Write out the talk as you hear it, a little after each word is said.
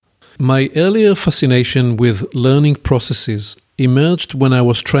My earlier fascination with learning processes emerged when I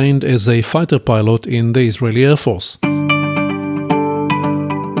was trained as a fighter pilot in the Israeli Air Force.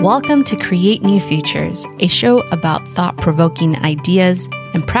 Welcome to Create New Futures, a show about thought-provoking ideas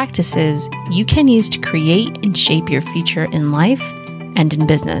and practices you can use to create and shape your future in life and in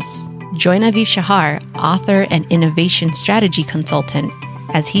business. Join Aviv Shahar, author and innovation strategy consultant,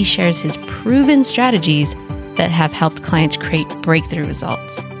 as he shares his proven strategies that have helped clients create breakthrough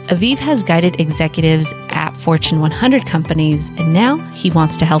results. Aviv has guided executives at Fortune 100 companies, and now he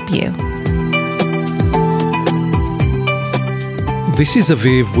wants to help you. This is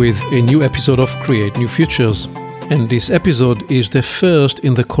Aviv with a new episode of Create New Futures, and this episode is the first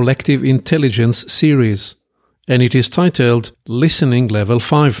in the Collective Intelligence series, and it is titled Listening Level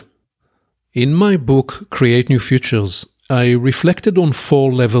 5. In my book, Create New Futures, I reflected on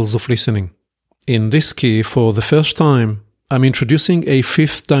 4 levels of listening. In this key, for the first time, I'm introducing a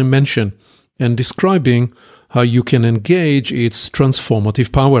 5th dimension and describing how you can engage its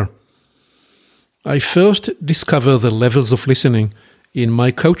transformative power. I first discovered the levels of listening in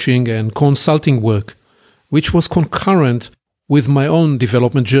my coaching and consulting work, which was concurrent with my own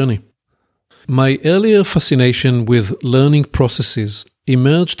development journey. My earlier fascination with learning processes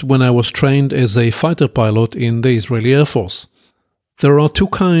emerged when I was trained as a fighter pilot in the Israeli Air Force. There are 2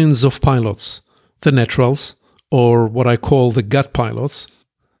 kinds of pilots, the naturals, or what I call the gut pilots,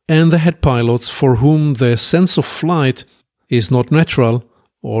 and the head pilots for whom the sense of flight is not natural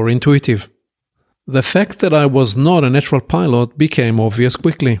or intuitive. The fact that I was not a natural pilot became obvious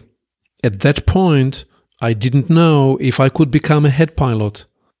quickly. At that point, I didn't know if I could become a head pilot.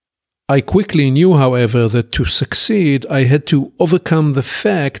 I quickly knew, however, that to succeed, I had to overcome the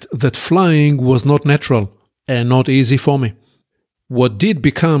fact that flying was not natural and not easy for me. What did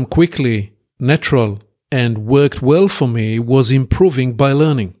become quickly natural and worked well for me was improving by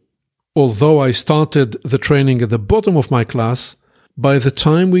learning. Although I started the training at the bottom of my class, by the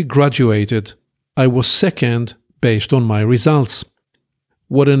time we graduated, I was second based on my results.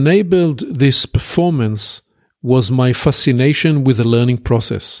 What enabled this performance was my fascination with the learning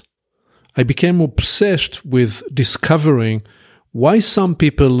process. I became obsessed with discovering why some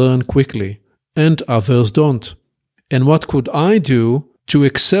people learn quickly and others don't, and what could I do to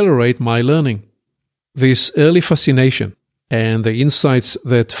accelerate my learning. This early fascination and the insights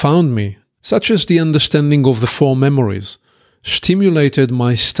that found me, such as the understanding of the 4 memories, stimulated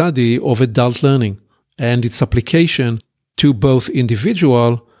my study of adult learning and its application to both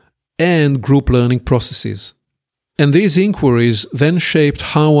individual and group learning processes. And these inquiries then shaped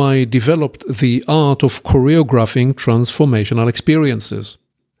how I developed the art of choreographing transformational experiences.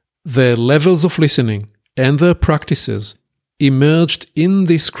 The levels of listening and their practices emerged in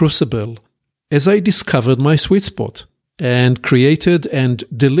this crucible as I discovered my sweet spot and created and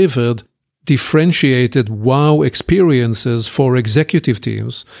delivered differentiated wow experiences for executive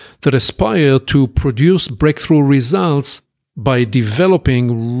teams that aspire to produce breakthrough results by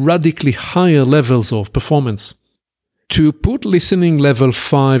developing radically higher levels of performance. To put listening level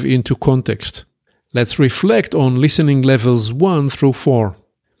 5 into context, let's reflect on listening levels 1 through 4.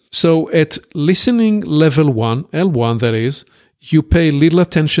 So at listening level 1, L1 that is, you pay little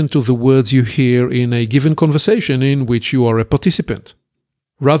attention to the words you hear in a given conversation in which you are a participant.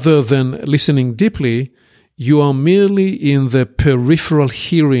 Rather than listening deeply, you are merely in the peripheral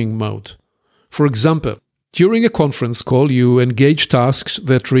hearing mode. For example, during a conference call, you engage tasks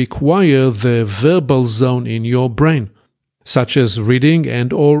that require the verbal zone in your brain, such as reading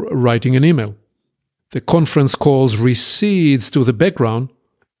and or writing an email. The conference call recedes to the background,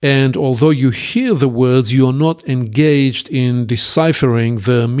 and although you hear the words, you are not engaged in deciphering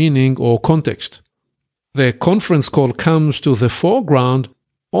the meaning or context. The conference call comes to the foreground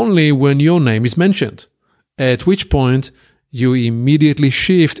only when your name is mentioned, at which point you immediately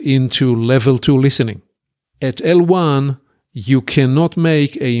shift into level 2 listening. At L1, you cannot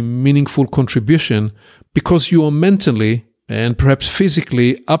make a meaningful contribution because you are mentally and perhaps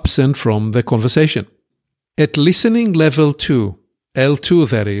physically absent from the conversation. At listening level 2, L2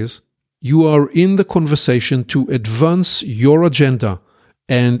 that is, you are in the conversation to advance your agenda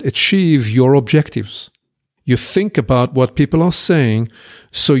and achieve your objectives. You think about what people are saying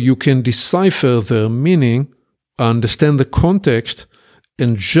so you can decipher their meaning, understand the context,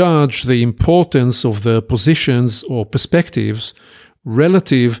 and judge the importance of their positions or perspectives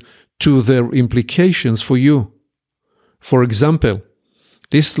relative to their implications for you. For example,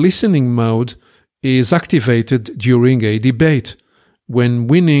 this listening mode is activated during a debate, when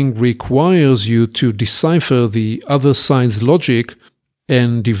winning requires you to decipher the other side's logic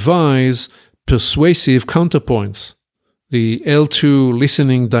and devise persuasive counterpoints. The L2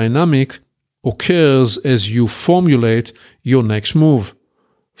 listening dynamic occurs as you formulate your next move,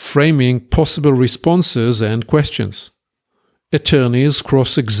 framing possible responses and questions. Attorneys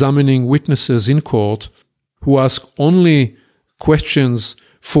cross-examining witnesses in court who ask only questions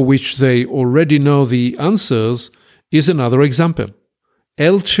for which they already know the answers is another example.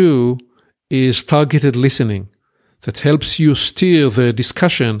 L2 is targeted listening that helps you steer the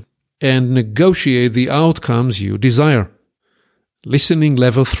discussion and negotiate the outcomes you desire. Listening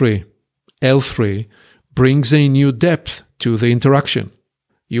level 3, L3, brings a new depth to the interaction.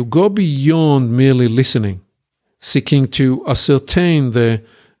 You go beyond merely listening, seeking to ascertain the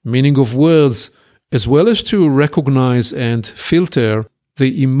meaning of words as well as to recognize and filter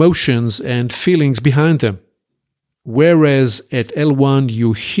the emotions and feelings behind them. Whereas at L1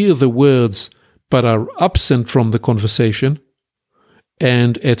 you hear the words but are absent from the conversation,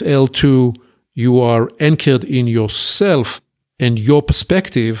 and at L2 you are anchored in yourself and your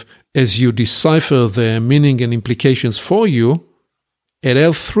perspective as you decipher the meaning and implications for you, at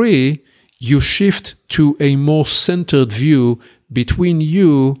L3 you shift to a more centered view between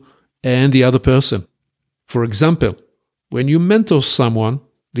you and the other person. For example, when you mentor someone,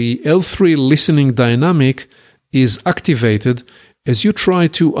 the L3 listening dynamic is activated as you try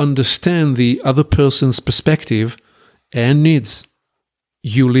to understand the other person's perspective and needs.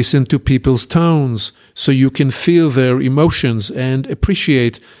 You listen to people's tones so you can feel their emotions and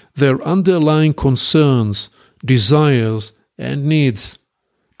appreciate their underlying concerns, desires, and needs.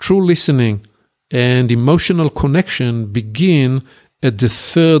 True listening and emotional connection begin at the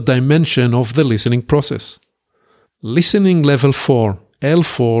third dimension of the listening process. Listening level 4,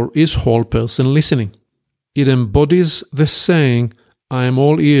 L4, is whole person listening. It embodies the saying, "I am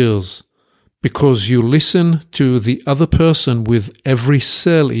all ears," because you listen to the other person with every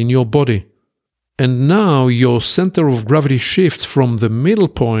cell in your body. And now your center of gravity shifts from the middle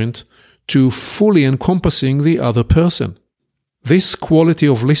point to fully encompassing the other person. This quality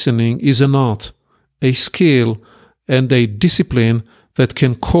of listening is an art, a skill, and a discipline that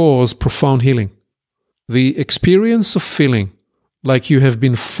can cause profound healing. The experience of feeling like you have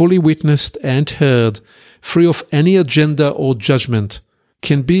been fully witnessed and heard, free of any agenda or judgment,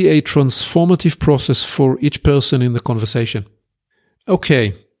 can be a transformative process for each person in the conversation.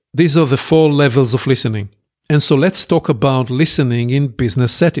 Okay, these are the 4 levels of listening. And so let's talk about listening in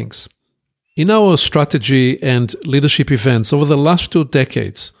business settings. In our strategy and leadership events over the last 2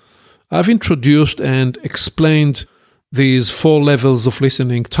 decades, I've introduced and explained these 4 levels of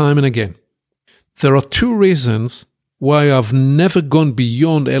listening time and again. There are 2 reasons why I've never gone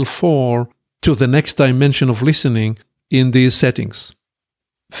beyond L4 to the next dimension of listening in these settings.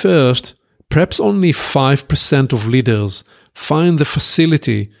 First, perhaps only 5% of leaders find the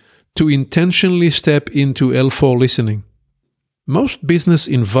facility to intentionally step into L4 listening. Most business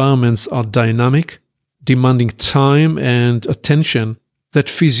environments are dynamic, demanding time and attention that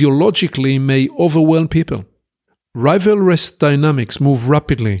physiologically may overwhelm people. Rivalrous dynamics move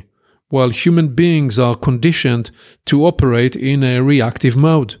rapidly, while human beings are conditioned to operate in a reactive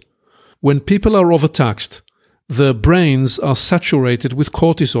mode. When people are overtaxed, their brains are saturated with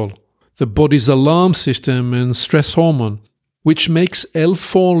cortisol, the body's alarm system and stress hormone, which makes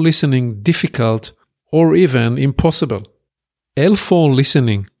L4 listening difficult or even impossible. L4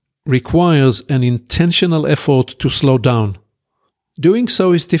 listening requires an intentional effort to slow down. Doing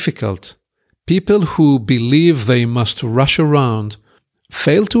so is difficult. People who believe they must rush around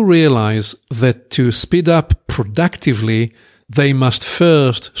fail to realize that to speed up productively, they must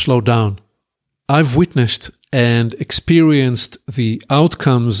first slow down. I've witnessed and experienced the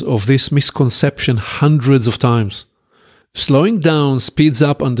outcomes of this misconception hundreds of times. Slowing down speeds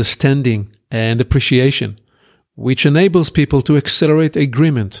up understanding and appreciation, which enables people to accelerate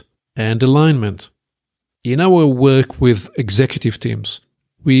agreement and alignment. In our work with executive teams,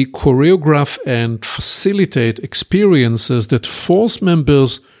 we choreograph and facilitate experiences that force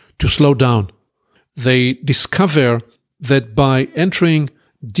members to slow down. They discover that by entering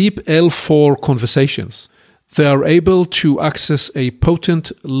deep L4 conversations, they are able to access a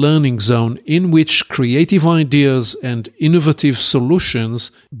potent learning zone in which creative ideas and innovative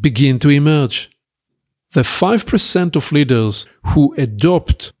solutions begin to emerge. The 5% of leaders who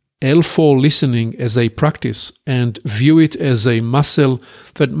adopt L4 listening as a practice and view it as a muscle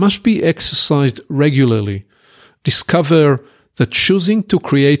that must be exercised regularly discover that choosing to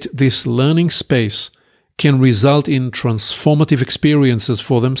create this learning space can result in transformative experiences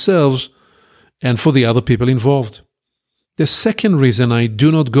for themselves and for the other people involved. The second reason I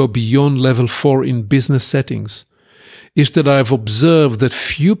do not go beyond level 4 in business settings is that I've observed that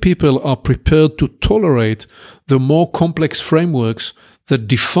few people are prepared to tolerate the more complex frameworks that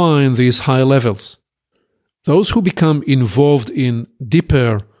define these higher levels. Those who become involved in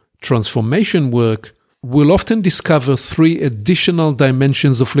deeper transformation work will often discover 3 additional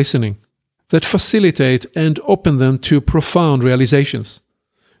dimensions of listening that facilitate and open them to profound realizations.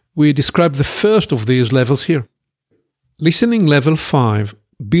 We describe the first of these levels here. Listening level 5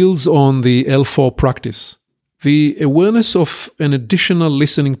 builds on the L4 practice. The awareness of an additional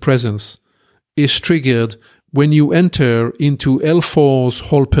listening presence is triggered when you enter into L4's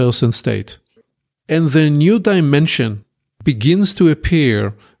whole person state. And the new dimension begins to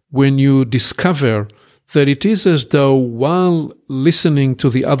appear when you discover that it is as though while listening to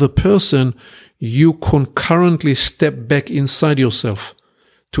the other person, you concurrently step back inside yourself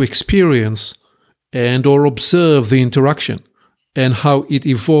to experience and or observe the interaction and how it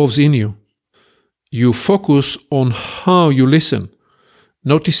evolves in you. You focus on how you listen,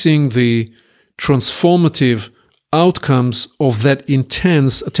 noticing the transformative outcomes of that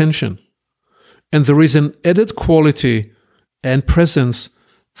intense attention. And there is an added quality and presence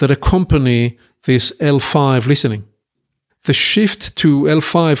that accompany this L5 listening. The shift to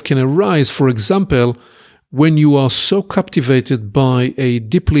L5 can arise, for example, when you are so captivated by a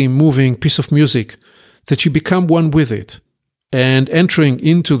deeply moving piece of music that you become one with it. And entering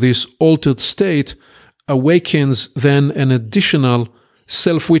into this altered state awakens then an additional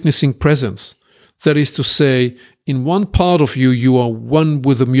self-witnessing presence. That is to say, in one part of you, you are one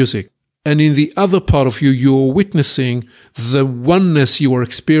with the music. And in the other part of you, you are witnessing the oneness you are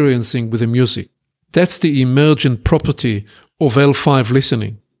experiencing with the music. That's the emergent property of L5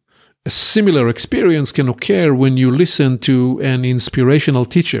 listening. A similar experience can occur when you listen to an inspirational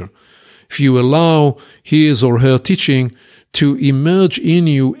teacher. If you allow his or her teaching to emerge in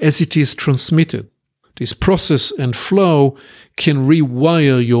you as it is transmitted, this process and flow can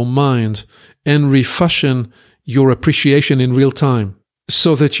rewire your mind and refashion your appreciation in real time,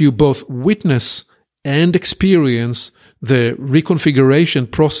 so that you both witness and experience the reconfiguration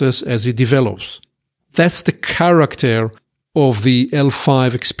process as it develops. That's the character of the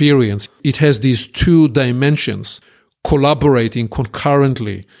L5 experience. It has these 2 dimensions collaborating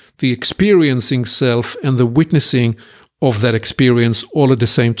concurrently, the experiencing self and the witnessing of that experience all at the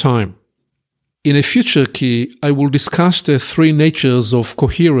same time. In a future key, I will discuss the 3 natures of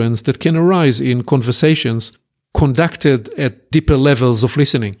coherence that can arise in conversations conducted at deeper levels of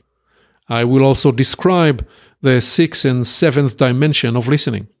listening. I will also describe the 6th and 7th dimension of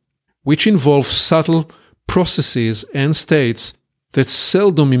listening, which involve subtle processes and states that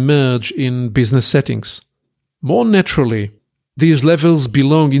seldom emerge in business settings. More naturally, these levels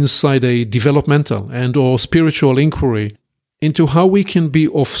belong inside a developmental and or spiritual inquiry into how we can be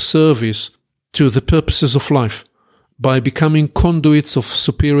of service to the purposes of life by becoming conduits of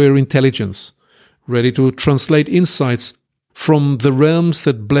superior intelligence, ready to translate insights from the realms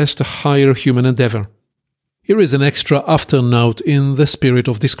that bless the higher human endeavor. Here is an extra afternote in the spirit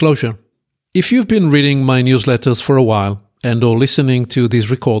of disclosure. If you've been reading my newsletters for a while and or listening to these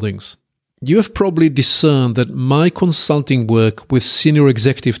recordings, you have probably discerned that my consulting work with senior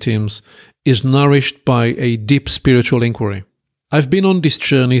executive teams is nourished by a deep spiritual inquiry. I've been on this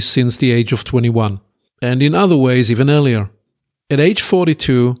journey since the age of 21, and in other ways even earlier. At age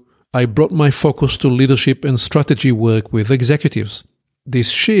 42, I brought my focus to leadership and strategy work with executives. This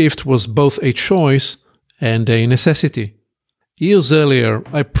shift was both a choice and a necessity. Years earlier,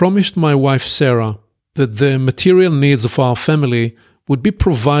 I promised my wife Sarah that the material needs of our family would be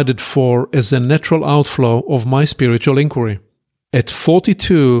provided for as a natural outflow of my spiritual inquiry. At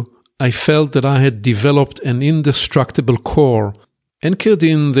 42, I felt that I had developed an indestructible core, anchored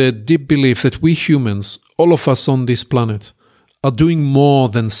in the deep belief that we humans, all of us on this planet, are doing more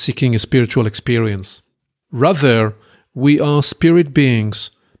than seeking a spiritual experience. Rather, we are spirit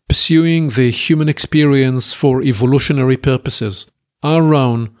beings pursuing the human experience for evolutionary purposes, our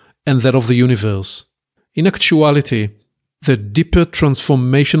own and that of the universe. In actuality, the deeper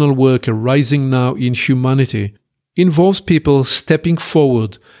transformational work arising now in humanity involves people stepping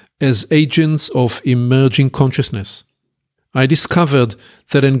forward as agents of emerging consciousness. I discovered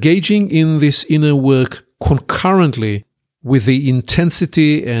that engaging in this inner work concurrently with the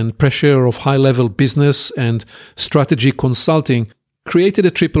intensity and pressure of high-level business and strategy consulting created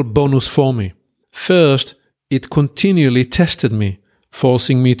a triple bonus for me. First, it continually tested me,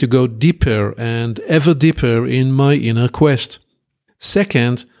 forcing me to go deeper and ever deeper in my inner quest.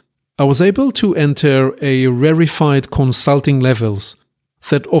 Second, I was able to enter a rarefied consulting levels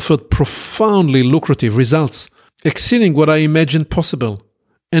that offered profoundly lucrative results, exceeding what I imagined possible,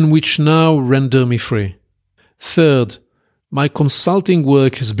 and which now render me free. Third, my consulting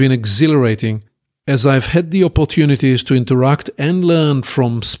work has been exhilarating as I've had the opportunities to interact and learn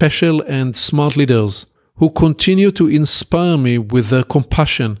from special and smart leaders who continue to inspire me with their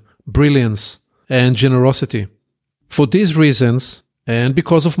compassion, brilliance, and generosity. For these reasons, and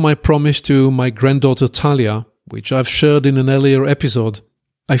because of my promise to my granddaughter Talia, which I've shared in an earlier episode,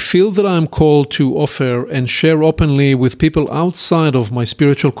 I feel that I am called to offer and share openly with people outside of my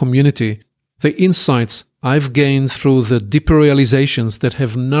spiritual community the insights I've gained through the deeper realizations that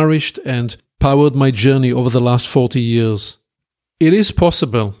have nourished and powered my journey over the last 40 years. It is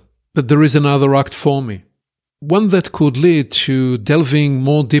possible that there is another act for me, one that could lead to delving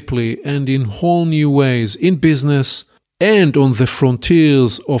more deeply and in whole new ways in business and on the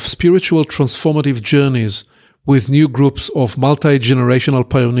frontiers of spiritual transformative journeys with new groups of multi-generational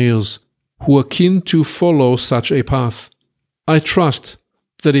pioneers who are keen to follow such a path. I trust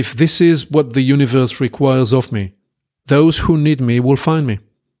that if this is what the universe requires of me, those who need me will find me.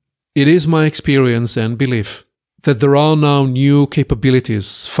 It is my experience and belief that there are now new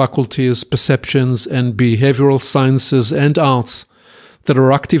capabilities, faculties, perceptions, and behavioral sciences and arts that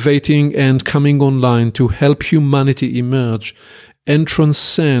are activating and coming online to help humanity emerge and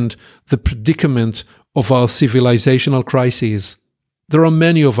transcend the predicament of our civilizational crises. There are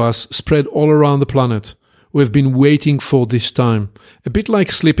many of us spread all around the planet who have been waiting for this time, a bit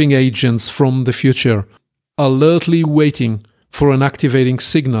like sleeping agents from the future, alertly waiting for an activating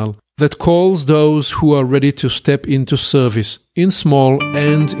signal that calls those who are ready to step into service in small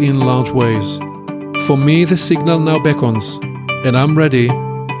and in large ways. For me, the signal now beckons, and I'm ready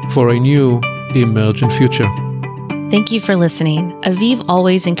for a new emergent future. Thank you for listening. Aviv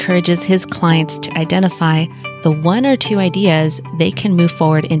always encourages his clients to identify the one or two ideas they can move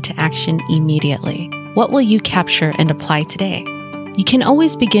forward into action immediately. What will you capture and apply today? You can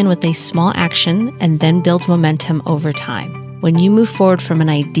always begin with a small action and then build momentum over time. When you move forward from an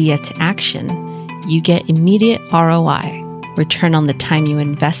idea to action, you get immediate ROI, return on the time you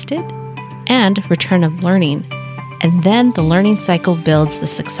invested, and return of learning. And then the learning cycle builds the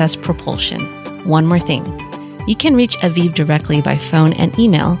success propulsion. One more thing. You can reach Aviv directly by phone and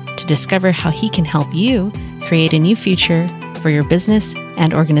email to discover how he can help you create a new future for your business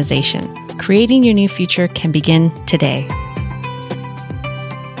and organization. Creating your new future can begin today.